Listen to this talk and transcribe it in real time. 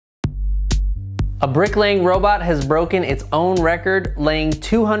A bricklaying robot has broken its own record, laying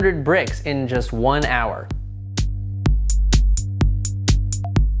 200 bricks in just 1 hour.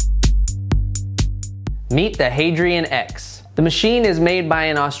 Meet the Hadrian X. The machine is made by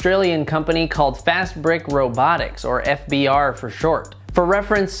an Australian company called Fastbrick Robotics, or FBR for short. For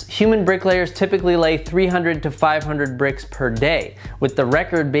reference, human bricklayers typically lay 300 to 500 bricks per day, with the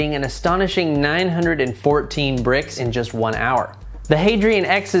record being an astonishing 914 bricks in just 1 hour. The Hadrian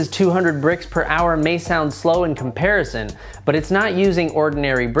X's 200 bricks per hour may sound slow in comparison, but it's not using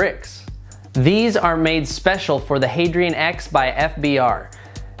ordinary bricks. These are made special for the Hadrian X by FBR,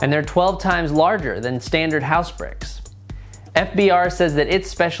 and they're 12 times larger than standard house bricks. FBR says that its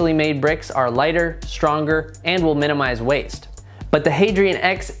specially made bricks are lighter, stronger, and will minimize waste. But the Hadrian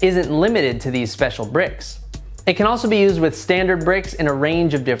X isn't limited to these special bricks. It can also be used with standard bricks in a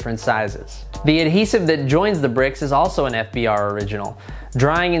range of different sizes. The adhesive that joins the bricks is also an FBR original,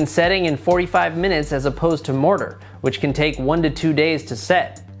 drying and setting in 45 minutes as opposed to mortar, which can take 1 to 2 days to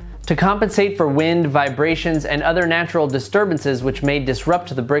set. To compensate for wind, vibrations, and other natural disturbances which may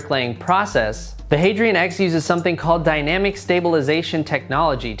disrupt the bricklaying process, the Hadrian X uses something called dynamic stabilization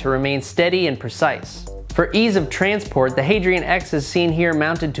technology to remain steady and precise. For ease of transport, the Hadrian X is seen here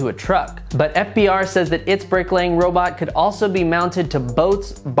mounted to a truck, but FBR says that its bricklaying robot could also be mounted to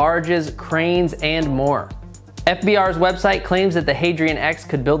boats, barges, cranes, and more. FBR's website claims that the Hadrian X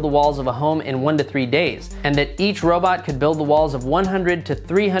could build the walls of a home in 1 to 3 days, and that each robot could build the walls of 100 to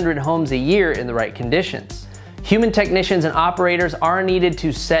 300 homes a year in the right conditions. Human technicians and operators are needed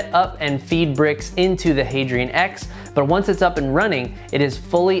to set up and feed bricks into the Hadrian X, but once it's up and running, it is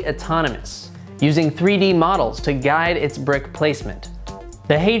fully autonomous, using 3D models to guide its brick placement.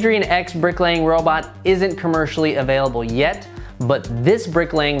 The Hadrian X bricklaying robot isn't commercially available yet, but this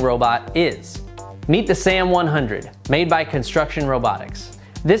bricklaying robot is. Meet the SAM 100, made by Construction Robotics.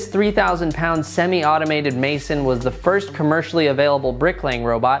 This 3,000-pound semi-automated mason was the first commercially available bricklaying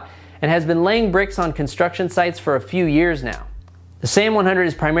robot and has been laying bricks on construction sites for a few years now. The SAM 100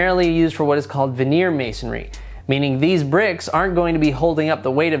 is primarily used for what is called veneer masonry, meaning these bricks aren't going to be holding up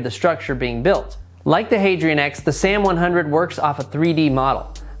the weight of the structure being built. Like the Hadrian X, the SAM 100 works off a 3D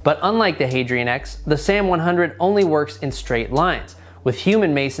model, but unlike the Hadrian X, the SAM 100 only works in straight lines, with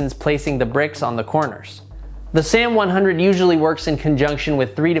human masons placing the bricks on the corners. The SAM 100 usually works in conjunction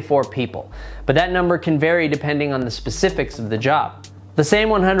with 3 to 4 people, but that number can vary depending on the specifics of the job. The SAM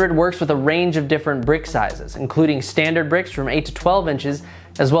 100 works with a range of different brick sizes, including standard bricks from 8 to 12 inches,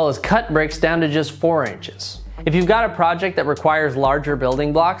 as well as cut bricks down to just 4 inches. If you've got a project that requires larger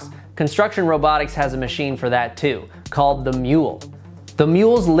building blocks, Construction Robotics has a machine for that too, called the Mule. The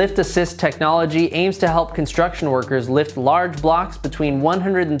Mule's lift assist technology aims to help construction workers lift large blocks between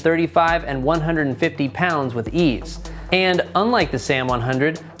 135 and 150 pounds with ease. And unlike the SAM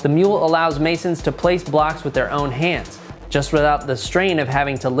 100, the Mule allows masons to place blocks with their own hands, just without the strain of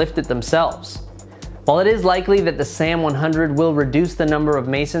having to lift it themselves. While it is likely that the SAM 100 will reduce the number of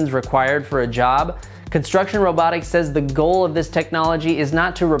masons required for a job, Construction Robotics says the goal of this technology is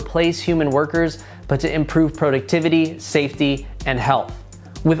not to replace human workers, but to improve productivity, safety, and health.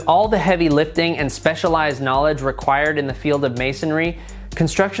 With all the heavy lifting and specialized knowledge required in the field of masonry,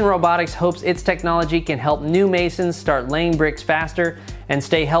 Construction Robotics hopes its technology can help new masons start laying bricks faster and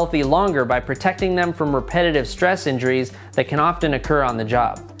stay healthy longer by protecting them from repetitive stress injuries that can often occur on the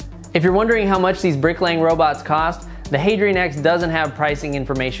job. If you're wondering how much these bricklaying robots cost, the Hadrian X doesn't have pricing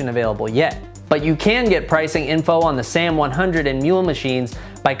information available yet. But you can get pricing info on the SAM 100 and Mule machines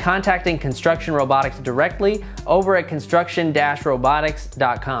by contacting Construction Robotics directly over at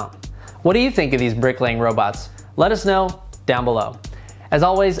construction-robotics.com. What do you think of these bricklaying robots? Let us know down below. As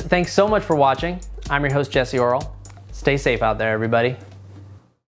always, thanks so much for watching. I'm your host, Jesse Orrell. Stay safe out there, everybody.